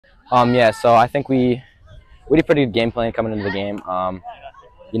Yeah, so I think we did pretty good game plan coming into the game.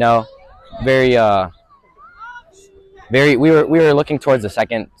 You know, very very we were looking towards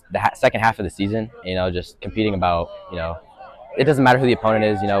second half of the season. Just competing about. It doesn't matter who the opponent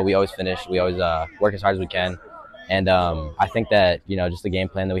is. We always finish. We always work as hard as we can, and I think that just the game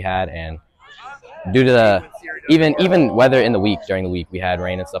plan that we had, and due to the even weather in the week during the week, we had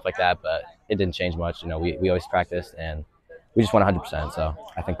rain and stuff like that, but it didn't change much. We always practiced and we just won 100%. So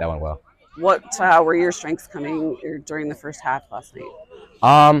I think that went well. What were your strengths coming during the first half last night?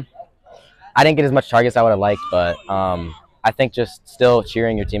 Um, I didn't get as much targets as I would have liked, but I think just still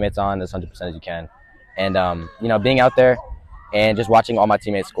cheering your teammates on as 100% as you can, and being out there and just watching all my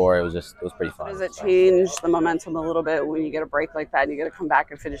teammates score, it was pretty fun. Does it change the momentum a little bit when you get a break like that and you get to come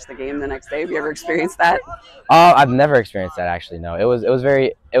back and finish the game the next day? Have you ever experienced that? I've never experienced that actually. No, it was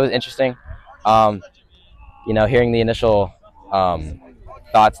interesting. Hearing the initial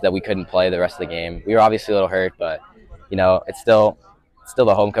thoughts that we couldn't play the rest of the game. We were obviously a little hurt, but it's still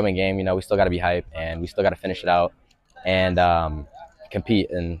the homecoming game. We still got to be hype and we still got to finish it out and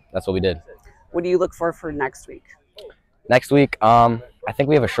compete, and that's what we did. What do you look for next week? Next week, I think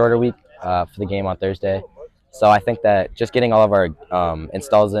we have a shorter week for the game on Thursday, so I think that just getting all of our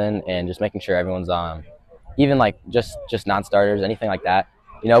installs in and just making sure everyone's even like just non-starters, anything like that.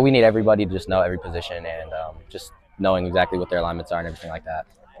 We need everybody to just know every position and just knowing exactly what their alignments are and everything like that.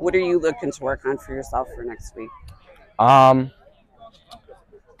 What are you looking to work on for yourself for next week? I'm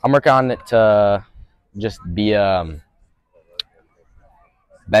working on it to just be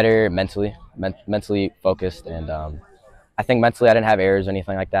better mentally focused, and I think mentally I didn't have errors or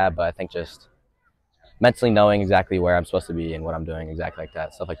anything like that, but I think just mentally knowing exactly where I'm supposed to be and what I'm doing, exactly like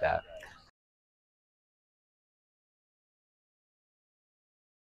that, stuff like that.